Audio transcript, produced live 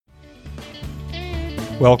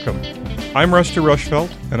Welcome. I'm Rusty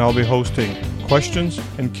Rushfelt, and I'll be hosting Questions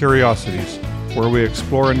and Curiosities, where we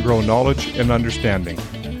explore and grow knowledge and understanding.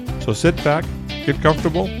 So sit back, get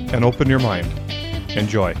comfortable, and open your mind.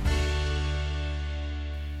 Enjoy.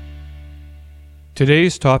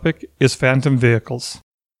 Today's topic is phantom vehicles.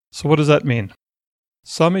 So what does that mean?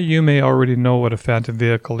 Some of you may already know what a phantom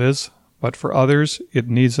vehicle is, but for others, it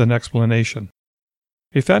needs an explanation.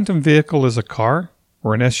 A phantom vehicle is a car,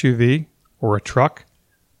 or an SUV, or a truck,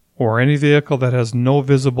 or any vehicle that has no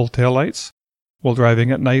visible taillights while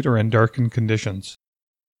driving at night or in darkened conditions.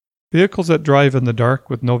 Vehicles that drive in the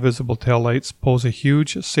dark with no visible taillights pose a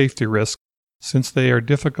huge safety risk since they are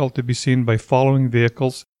difficult to be seen by following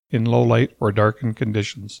vehicles in low light or darkened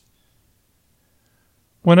conditions.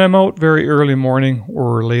 When I'm out very early morning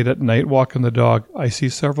or late at night walking the dog, I see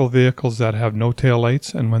several vehicles that have no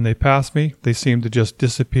taillights, and when they pass me, they seem to just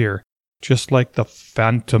disappear, just like the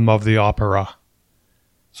Phantom of the Opera.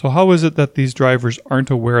 So how is it that these drivers aren't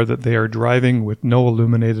aware that they are driving with no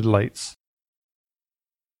illuminated lights?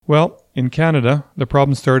 Well, in Canada, the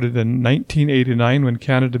problem started in 1989 when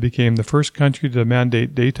Canada became the first country to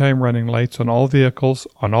mandate daytime running lights on all vehicles,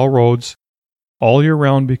 on all roads, all year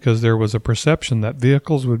round because there was a perception that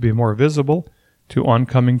vehicles would be more visible to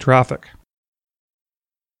oncoming traffic.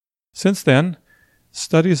 Since then,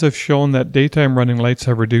 studies have shown that daytime running lights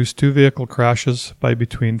have reduced two-vehicle crashes by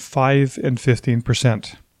between 5 and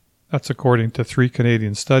 15%. That's according to 3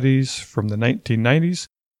 Canadian studies from the 1990s,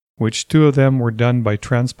 which 2 of them were done by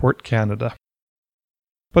Transport Canada.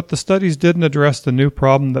 But the studies didn't address the new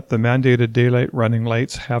problem that the mandated daylight running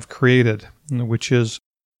lights have created, which is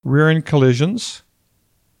rear-end collisions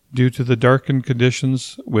due to the darkened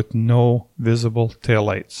conditions with no visible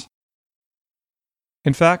taillights.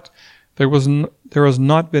 In fact, there has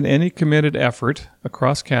not been any committed effort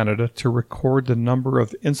across Canada to record the number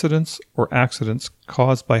of incidents or accidents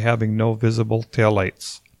caused by having no visible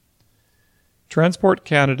taillights. Transport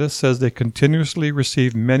Canada says they continuously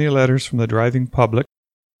receive many letters from the driving public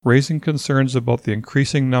raising concerns about the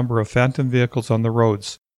increasing number of phantom vehicles on the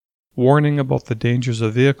roads, warning about the dangers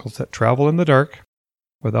of vehicles that travel in the dark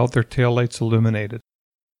without their taillights illuminated.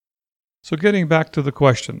 So getting back to the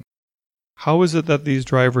question, how is it that these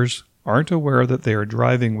drivers aren't aware that they are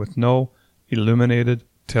driving with no illuminated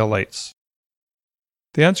taillights?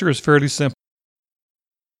 The answer is fairly simple.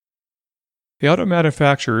 The auto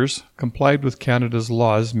manufacturers complied with Canada's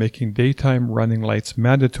laws making daytime running lights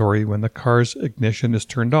mandatory when the car's ignition is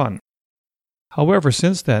turned on. However,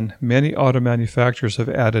 since then, many auto manufacturers have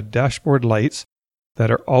added dashboard lights that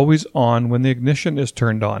are always on when the ignition is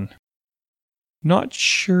turned on. Not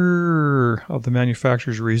sure of the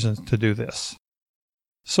manufacturer's reasons to do this.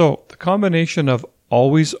 So, the combination of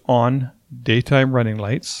always-on daytime running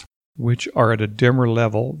lights, which are at a dimmer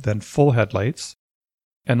level than full headlights,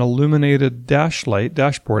 and illuminated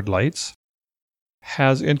dashboard lights,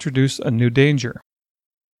 has introduced a new danger,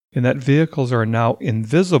 in that vehicles are now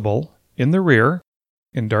invisible in the rear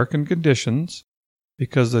in darkened conditions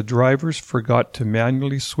because the drivers forgot to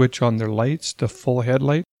manually switch on their lights to full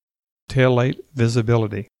headlight, taillight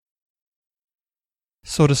visibility.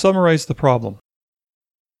 So to summarize the problem,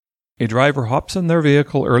 a driver hops in their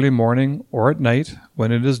vehicle early morning or at night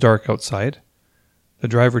when it is dark outside. The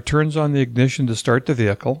driver turns on the ignition to start the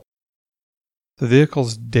vehicle. The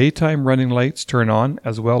vehicle's daytime running lights turn on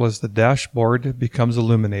as well as the dashboard becomes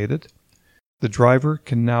illuminated. The driver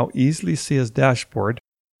can now easily see his dashboard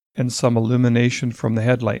and some illumination from the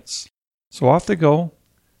headlights. So off they go,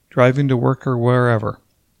 driving to work or wherever.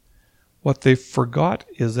 What they forgot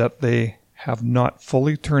is that they have not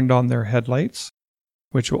fully turned on their headlights,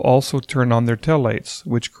 which will also turn on their taillights,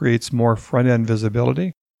 which creates more front-end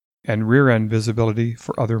visibility and rear-end visibility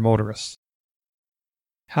for other motorists.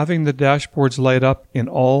 Having the dashboards light up in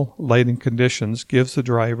all lighting conditions gives the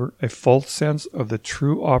driver a full sense of the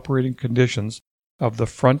true operating conditions of the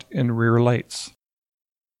front and rear lights.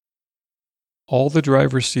 All the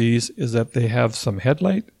driver sees is that they have some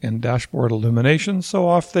headlight and dashboard illumination, so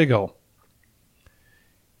off they go.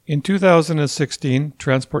 In 2016,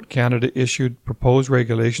 Transport Canada issued proposed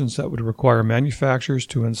regulations that would require manufacturers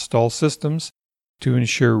to install systems to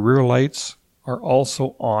ensure rear lights are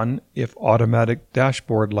also on if automatic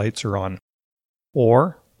dashboard lights are on,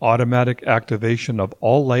 or automatic activation of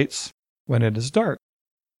all lights when it is dark.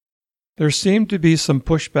 There seemed to be some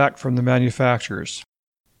pushback from the manufacturers.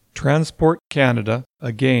 Transport Canada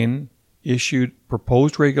again issued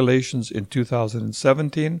proposed regulations in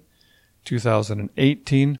 2017,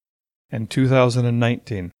 2018, and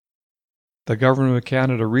 2019. The Government of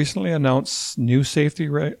Canada recently announced new safety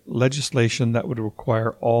legislation that would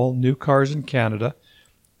require all new cars in Canada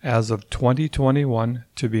as of 2021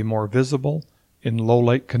 to be more visible in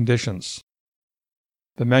low-light conditions.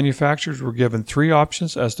 The manufacturers were given 3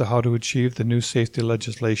 options as to how to achieve the new safety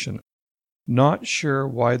legislation. Not sure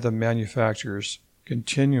why the manufacturers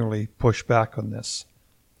continually push back on this.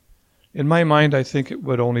 In my mind, I think it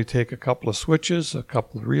would only take a couple of switches, a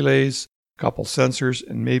couple of relays, a couple sensors,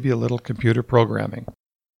 and maybe a little computer programming.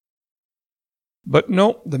 But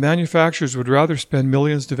no, the manufacturers would rather spend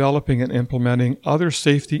millions developing and implementing other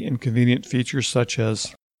safety and convenient features such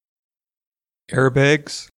as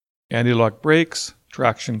airbags, anti-lock brakes,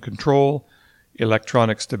 traction control,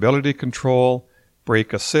 electronic stability control,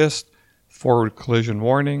 brake assist, forward collision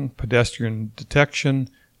warning, pedestrian detection,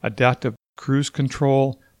 adaptive cruise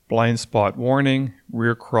control, blind spot warning,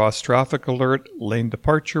 rear cross traffic alert, lane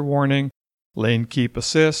departure warning, lane keep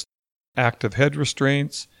assist, active head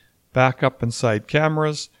restraints, backup and side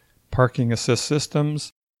cameras, parking assist systems,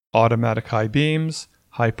 automatic high beams,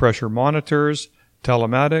 high pressure monitors,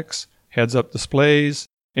 telematics, heads-up displays,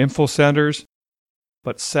 info centers,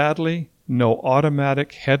 but sadly, no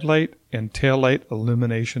automatic headlight and taillight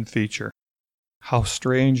illumination feature. How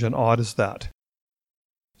strange and odd is that?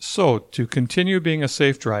 So, to continue being a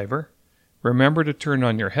safe driver, remember to turn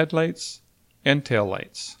on your headlights and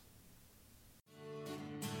taillights.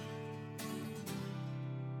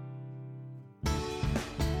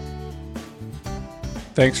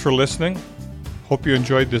 Thanks for listening. Hope you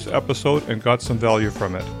enjoyed this episode and got some value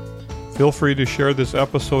from it. Feel free to share this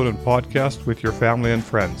episode and podcast with your family and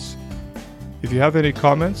friends. If you have any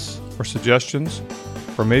comments or suggestions,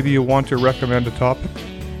 or maybe you want to recommend a topic,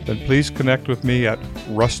 then please connect with me at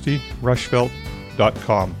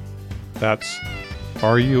rustyrushfeldt.com. That's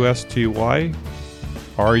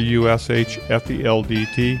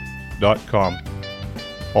RUSTYRUSHFELDT.com.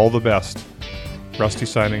 All the best. Rusty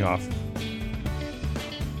signing off.